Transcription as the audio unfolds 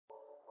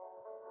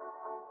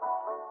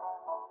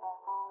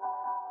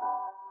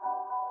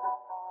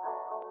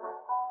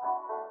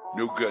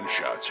No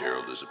gunshots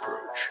herald his approach.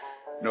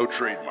 No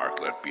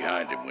trademark left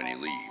behind him when he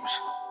leaves.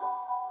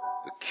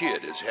 The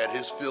kid has had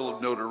his fill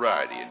of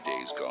notoriety in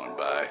days gone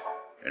by,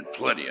 and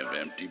plenty of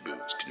empty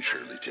boots can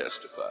surely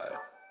testify.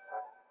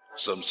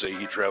 Some say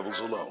he travels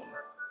alone.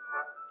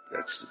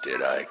 That's the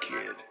Deadeye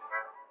Kid.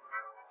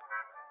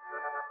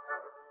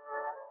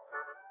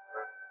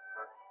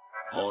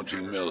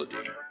 Haunting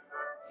Melody,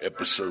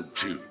 Episode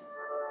 2.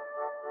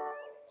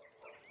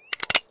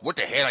 What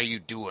the hell are you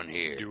doing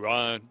here? Do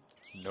I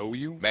know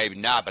you? Maybe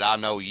not, but I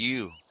know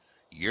you.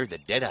 You're the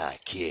Deadeye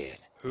Kid.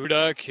 Who'd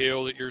I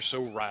kill that you're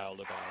so riled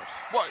about?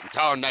 What in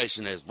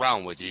tarnation is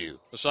wrong with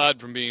you? Aside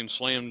from being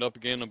slammed up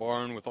against a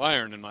barn with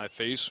iron in my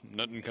face,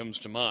 nothing comes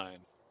to mind.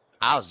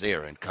 I was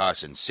there in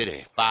Carson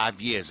City 5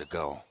 years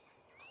ago.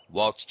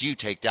 Watched you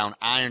take down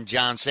Iron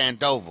John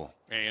Sandoval.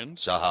 And?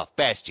 Saw how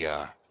fast you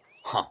are.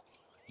 Huh.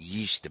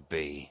 Used to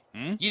be.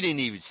 You didn't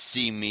even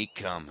see me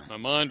coming. My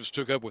mind was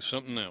took up with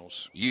something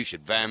else. You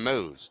should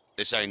vamoose.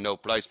 This ain't no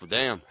place for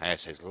them,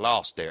 as has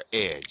lost their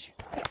edge.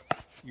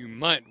 You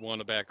might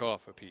want to back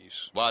off a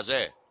piece. Why's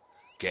that?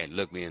 Can't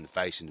look me in the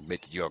face and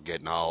admit that you're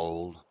getting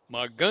old.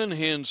 My gun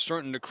hand's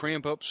starting to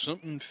cramp up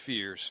something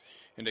fierce,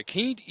 and I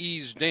can't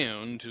ease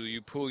down till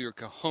you pull your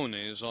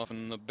cojones off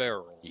in the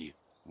barrel. You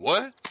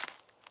what?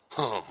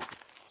 Huh.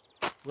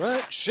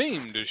 Right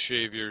shame to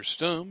shave your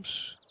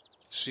stumps,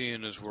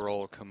 seeing as we're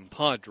all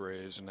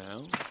compadres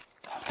now.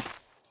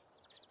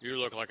 You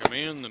look like a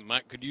man that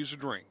might could use a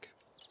drink.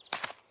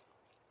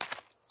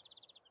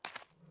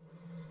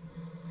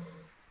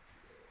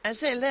 I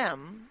say,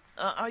 Lem,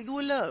 are you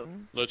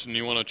alone? Listen,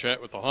 you want to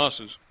chat with the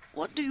hosses?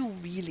 What do you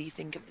really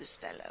think of this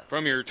fellow?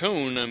 From your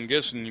tone, I'm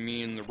guessing you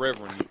mean the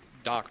Reverend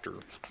Doctor.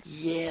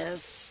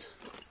 Yes.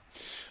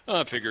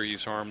 I figure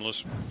he's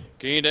harmless.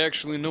 Can't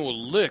actually know a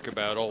lick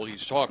about all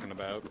he's talking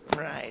about.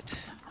 Right.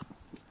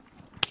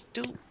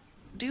 Do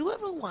you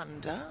ever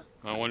wonder?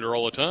 I wonder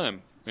all the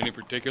time. Any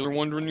particular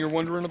wondering you're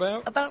wondering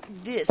about? About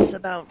this,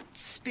 about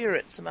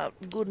spirits, about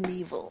good and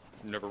evil.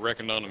 Never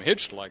reckoned on him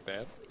hitched like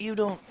that. You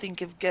don't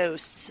think of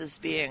ghosts as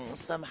being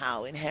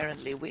somehow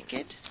inherently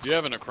wicked? You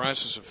having a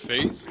crisis of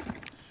faith?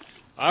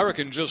 I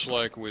reckon just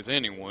like with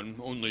anyone,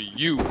 only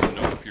you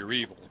know if you're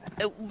evil.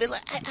 Well,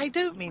 I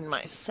don't mean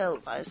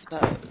myself, I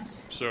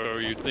suppose. So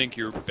you think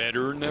you're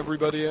better than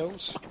everybody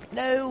else?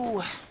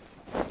 No,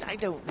 I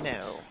don't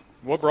know.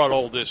 What brought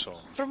all this on?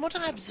 From what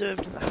I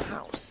observed in the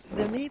house,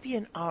 there may be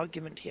an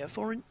argument here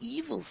for an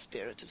evil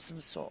spirit of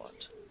some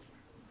sort.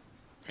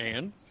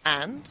 And?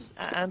 And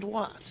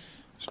what?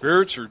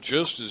 Spirits are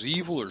just as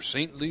evil or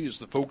saintly as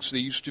the folks they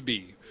used to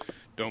be.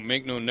 Don't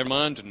make no never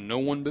mind to no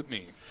one but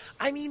me.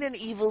 I mean an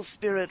evil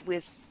spirit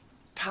with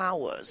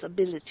powers,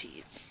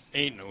 abilities.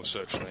 Ain't no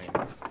such thing.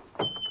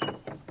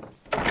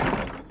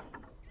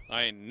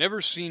 I ain't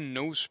never seen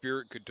no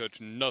spirit could touch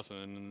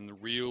nothing in the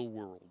real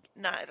world.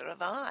 Neither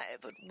have I,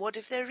 but what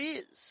if there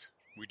is?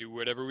 We do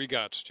whatever we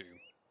gots to.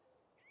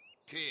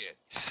 Kid.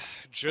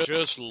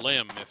 Just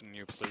Lem, if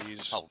you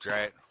please. Oh,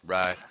 drat.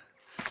 Right.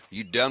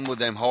 You done with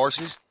them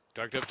horses?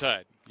 Tucked up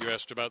tight. You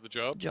asked about the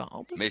job?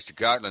 Job? Mr.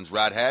 Cartland's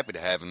right happy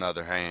to have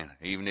another hand,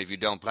 even if you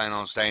don't plan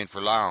on staying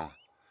for long.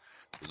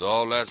 With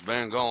all that's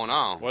been going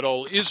on. What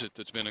all is it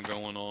that's been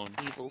going on?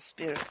 Evil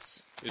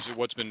spirits. Is it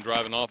what's been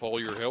driving off all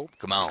your help?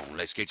 Come on,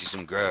 let's get you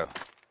some grub.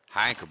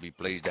 Hank will be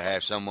pleased to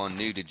have someone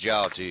new to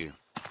jaw to.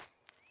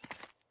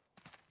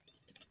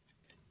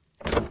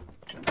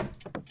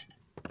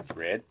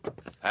 Red?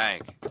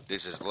 Hank,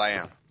 this is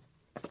Lem.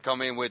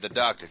 Come in with the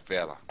doctor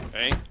fella.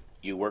 Hey?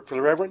 You work for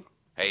the Reverend?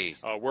 Hey,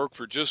 I work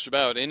for just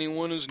about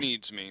anyone as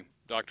needs me.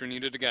 Doctor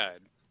needed a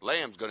guide.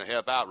 Lem's gonna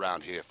help out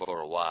round here for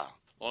a while.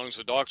 Long as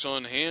the doc's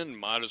on hand,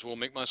 might as well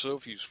make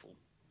myself useful.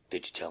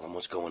 Did you tell him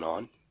what's going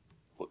on?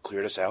 What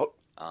cleared us out?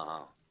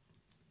 Uh-huh.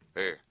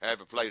 Here,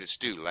 have a plate of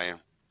stew, Lem.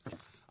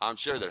 I'm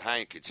sure that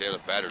Hank could tell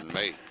it better than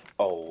me.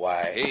 Oh,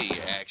 why?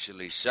 He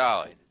actually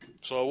saw it.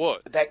 So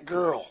what? That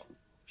girl.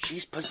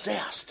 She's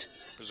possessed.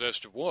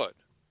 Possessed of what?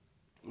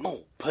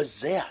 No,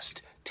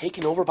 possessed.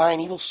 Taken over by an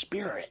evil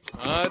spirit.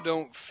 I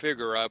don't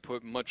figure I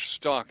put much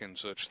stock in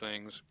such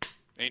things.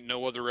 Ain't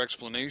no other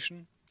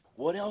explanation?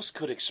 What else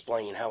could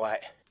explain how I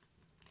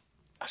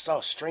saw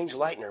a strange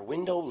light in her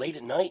window late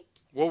at night?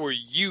 What were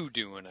you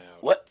doing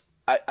out? What?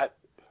 I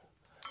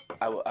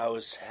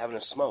was having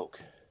a smoke.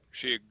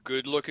 She a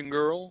good-looking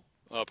girl?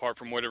 Apart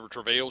from whatever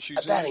travail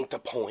she's That in? ain't the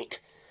point.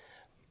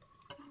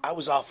 I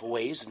was off a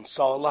ways and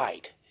saw a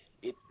light.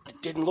 It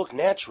didn't look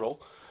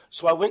natural,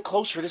 so I went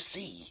closer to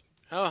see.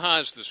 How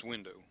high's this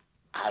window?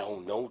 I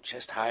don't know,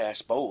 chest high, I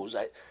suppose.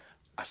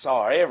 I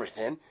saw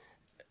everything.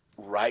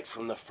 Right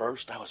from the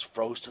first, I was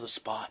froze to the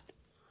spot.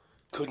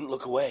 Couldn't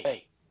look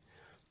away.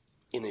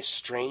 In this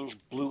strange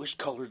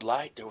bluish-colored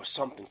light, there was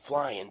something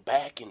flying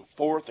back and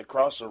forth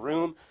across the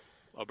room.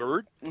 A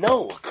bird?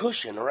 No, a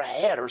cushion or a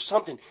hat or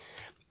something.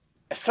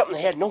 Something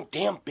that had no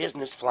damn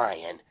business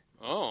flying.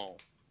 Oh.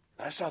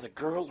 I saw the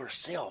girl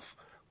herself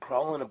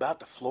crawling about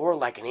the floor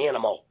like an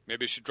animal.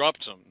 Maybe she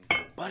dropped something.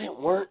 But it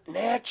weren't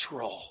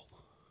natural.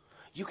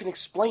 You can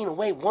explain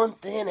away one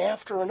thing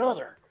after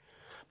another.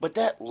 but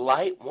that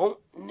light won't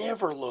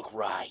never look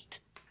right.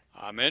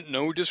 I meant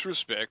no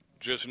disrespect.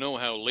 Just know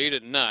how late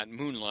at night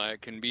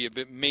moonlight can be a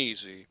bit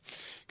mazy.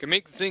 Can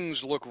make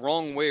things look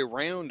wrong way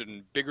round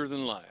and bigger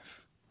than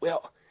life.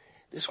 Well,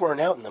 this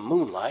weren't out in the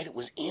moonlight. It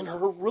was in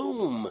her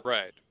room.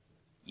 Right.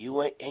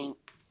 You ain't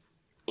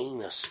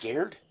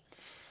scared?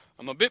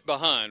 I'm a bit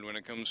behind when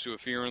it comes to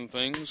fearing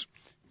things.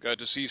 Got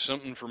to see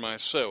something for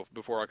myself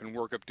before I can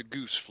work up to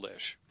goose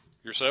flesh.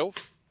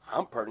 Yourself?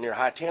 I'm pretty near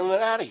hightailing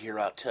it out of here,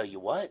 I'll tell you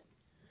what.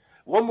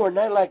 One more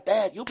night like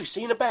that, you'll be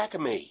seeing the back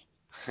of me.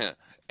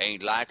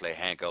 Ain't likely,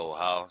 Hank, old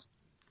hoss.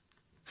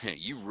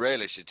 You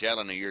relish the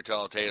telling of your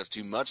tall tales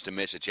too much to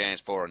miss a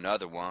chance for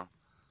another one.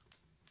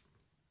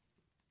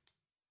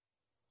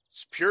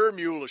 It's pure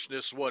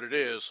mulishness, what it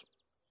is.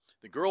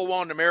 The girl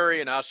wanted to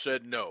marry, and I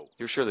said no.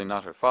 You're surely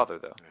not her father,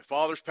 though. My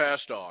father's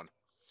passed on.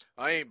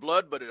 I ain't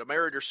blood, but I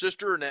married her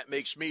sister, and that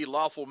makes me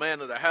lawful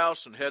man of the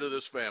house and head of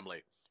this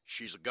family.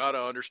 She's got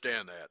to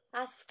understand that.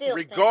 I still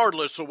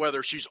Regardless of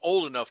whether she's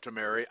old enough to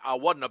marry, I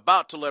wasn't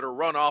about to let her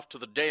run off to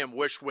the damn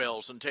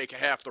Wishwells and take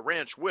half the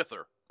ranch with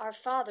her. Our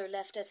father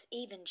left us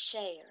even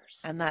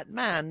shares. And that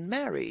man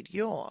married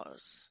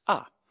yours.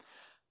 Ah,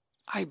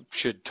 I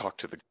should talk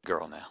to the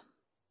girl now.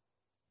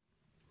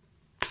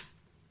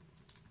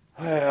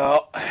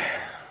 Well,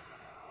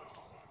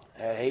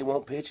 that hay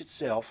won't pitch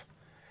itself.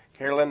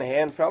 Care to lend a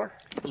hand, feller?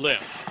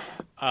 Lem.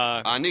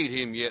 I need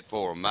him yet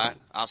for him, Matt.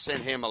 I'll send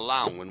him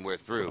along when we're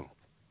through.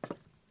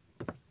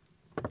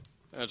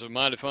 That's a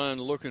mighty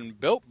fine-looking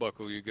belt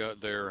buckle you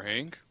got there,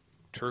 Hank.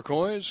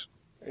 Turquoise?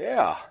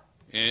 Yeah.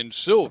 And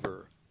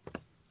silver.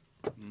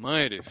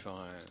 Mighty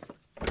fine.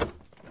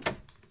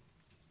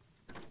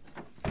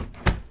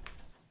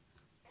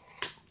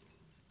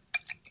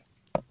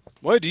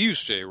 Why do you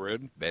stay,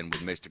 Red? Been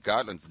with Mr.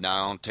 Cartland for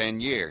now on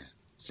 10 years,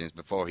 since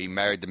before he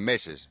married the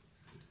missus.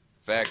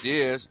 Fact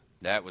is,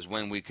 that was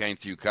when we came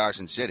through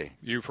Carson City.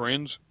 You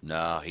friends?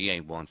 No, he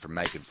ain't one for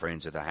making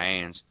friends of the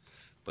hands.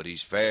 But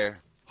he's fair,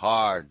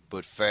 hard,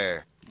 but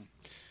fair.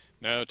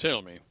 Now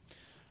tell me,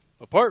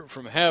 apart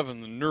from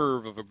having the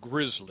nerve of a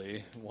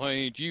grizzly, why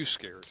ain't you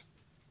scared?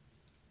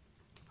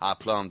 I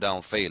plumb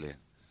don't feel it.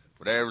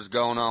 Whatever's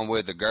going on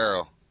with the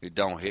girl, it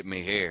don't hit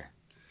me here.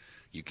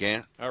 You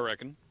can't? I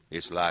reckon.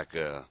 It's like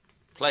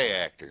play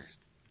actors.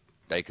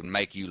 They can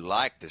make you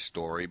like the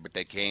story, but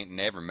they can't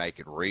never make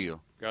it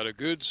real. Got a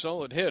good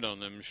solid head on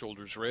them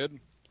shoulders,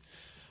 Red.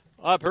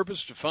 I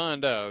purpose to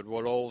find out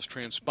what all's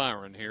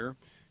transpiring here,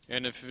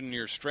 and if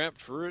you're strapped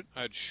for it,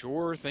 I'd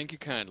sure thank you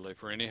kindly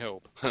for any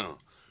help. Huh.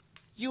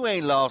 You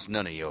ain't lost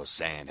none of your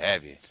sand,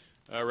 have you?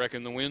 I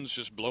reckon the wind's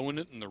just blowing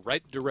it in the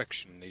right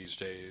direction these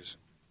days.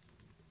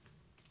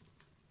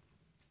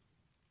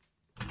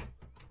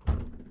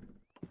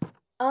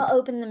 I'll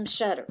open them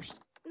shutters.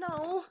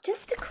 No.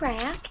 Just a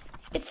crack.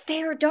 It's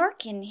fair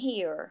dark in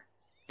here.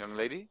 Young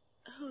lady?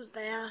 Who's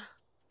there?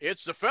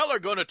 It's the feller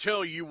gonna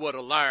tell you what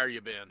a liar you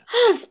been.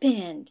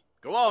 Husband!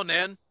 Go on,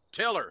 then.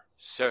 Tell her.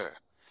 Sir,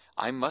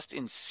 I must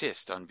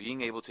insist on being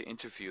able to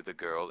interview the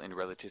girl in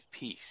relative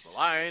peace.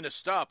 Well, I ain't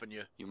a-stopping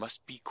you. You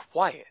must be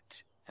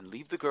quiet and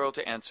leave the girl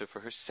to answer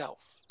for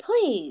herself.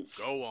 Please.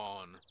 Go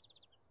on.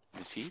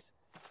 Miss Heath,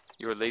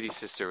 your lady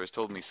sister has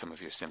told me some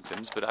of your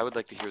symptoms, but I would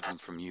like to hear them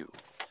from you.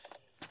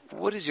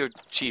 What is your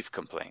chief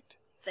complaint?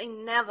 They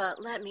never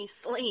let me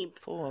sleep.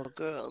 Poor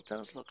girl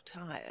does look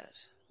tired.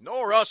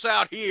 Nor us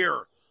out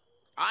here.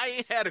 I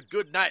ain't had a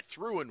good night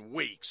through in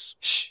weeks.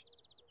 Shh!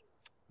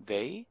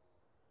 They?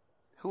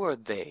 Who are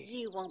they?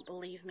 You won't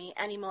believe me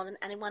any more than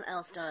anyone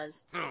else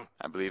does.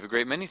 I believe a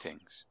great many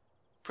things.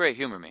 Pray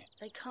humor me.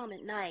 They come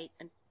at night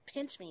and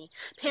pinch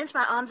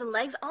my arms and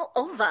legs all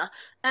over,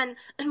 and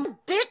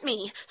bit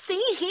me.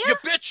 See here? You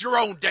bit your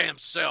own damn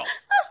self.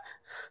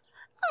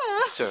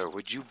 Sir,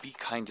 would you be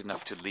kind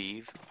enough to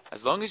leave?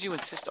 As long as you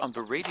insist on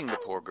berating the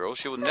poor girl,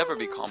 she will never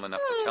be calm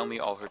enough to tell me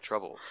all her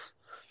troubles.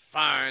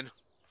 Fine.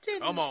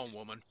 Come on,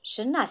 woman.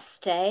 Shouldn't I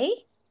stay?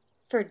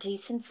 For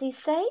decency's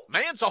sake?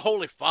 Man's a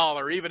holy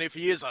father, even if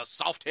he is a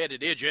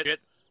soft-headed idiot.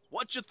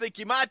 What you think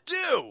you might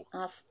do?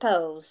 I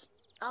suppose.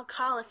 I'll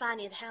call if I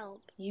need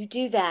help. You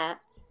do that.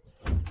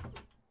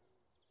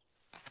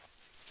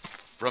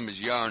 From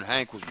his yarn,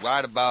 Hank was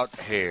right about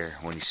here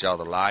when he saw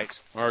the lights.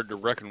 Hard to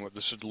reckon what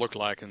this would look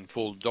like in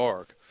full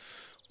dark.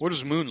 What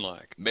is moon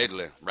like?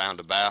 Middling,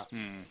 roundabout.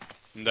 And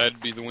that'd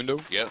be the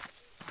window? Yep.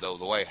 Though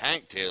the way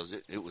Hank tells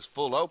it, it was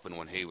full open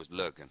when he was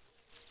looking.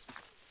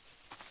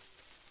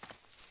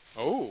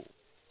 Oh.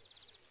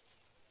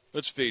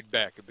 Let's fade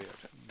back a bit.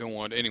 Don't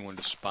want anyone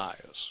to spy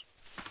us.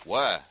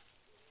 Why?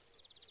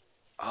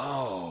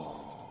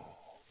 Oh.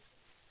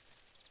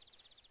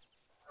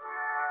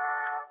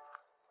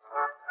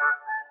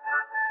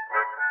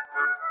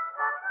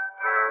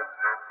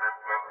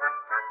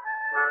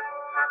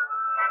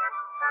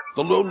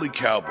 The lonely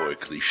cowboy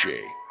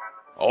cliché,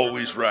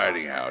 always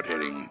riding out,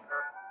 heading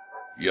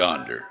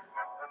yonder.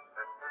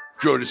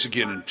 Join us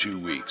again in 2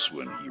 weeks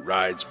when he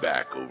rides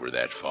back over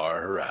that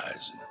far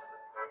horizon.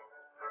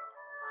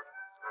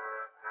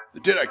 The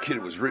Deadeye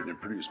Kid was written and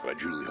produced by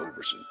Julie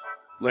Hoverson.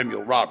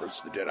 Lemuel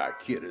Roberts, the Deadeye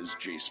Kid, as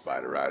J.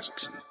 Spyder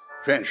Isaacson.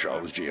 Fanshaw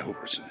was J.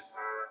 Hoverson.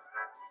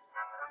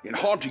 In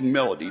Haunting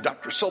Melody,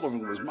 Dr.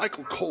 Sullivan was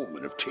Michael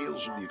Coleman of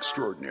Tales of the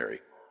Extraordinary.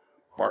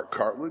 Bart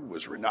Cartland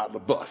was Reynaud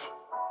LeBoeuf.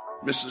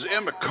 Mrs.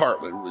 Emma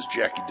Cartland was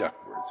Jacquie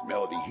Duckworth.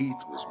 Melody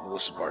Heath was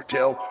Melissa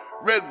Bartell.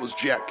 Red was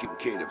Jack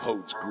Kincaid of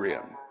Hoad's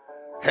Grim.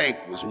 Hank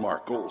was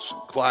Mark Olson.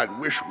 Clyde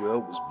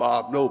Wishwell was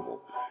Bob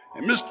Noble.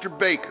 And Mr.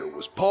 Baker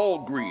was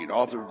Paul Green,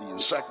 author of the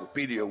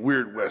Encyclopedia of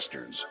Weird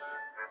Westerns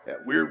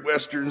at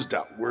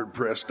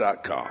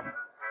weirdwesterns.wordpress.com.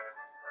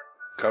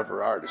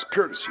 Cover art is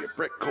courtesy of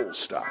Brett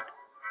Coulstock.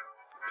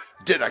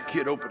 Deadeye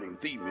Kid opening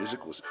theme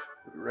music was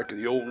Wreck of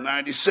the Old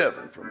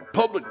 97 from a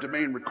public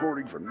domain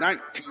recording from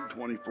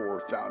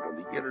 1924 found on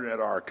the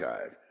Internet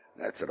Archive.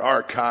 That's at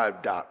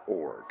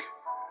archive.org.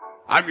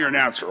 I'm your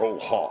announcer,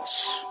 Old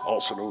Hoss,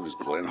 also known as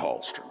Glen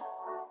Hallstrom.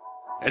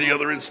 Any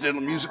other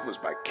incidental music was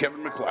by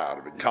Kevin MacLeod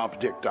of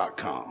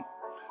Incompetech.com.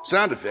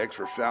 Sound effects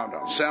were found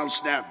on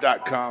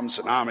Soundsnap.com,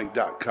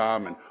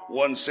 Sonomic.com, and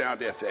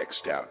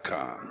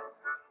OneSoundFX.com.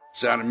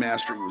 Sound and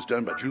mastering was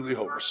done by Julie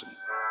Hoverson.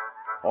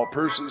 All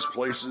persons,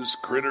 places,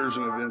 critters,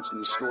 and events in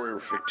the story are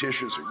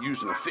fictitious or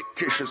used in a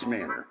fictitious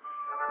manner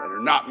and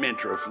are not meant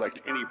to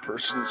reflect any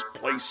persons,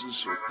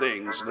 places, or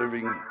things,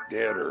 living,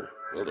 dead, or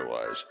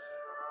otherwise.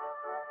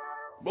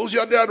 Mosey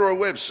on down to our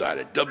website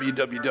at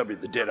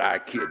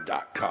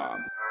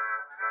www.thedeadeyekid.com.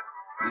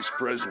 This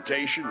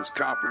presentation is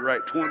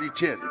copyright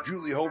 2010 to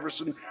Julie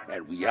Hoverson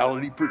and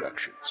Reality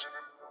Productions.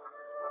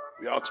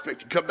 We all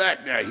expect to come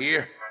back now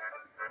here.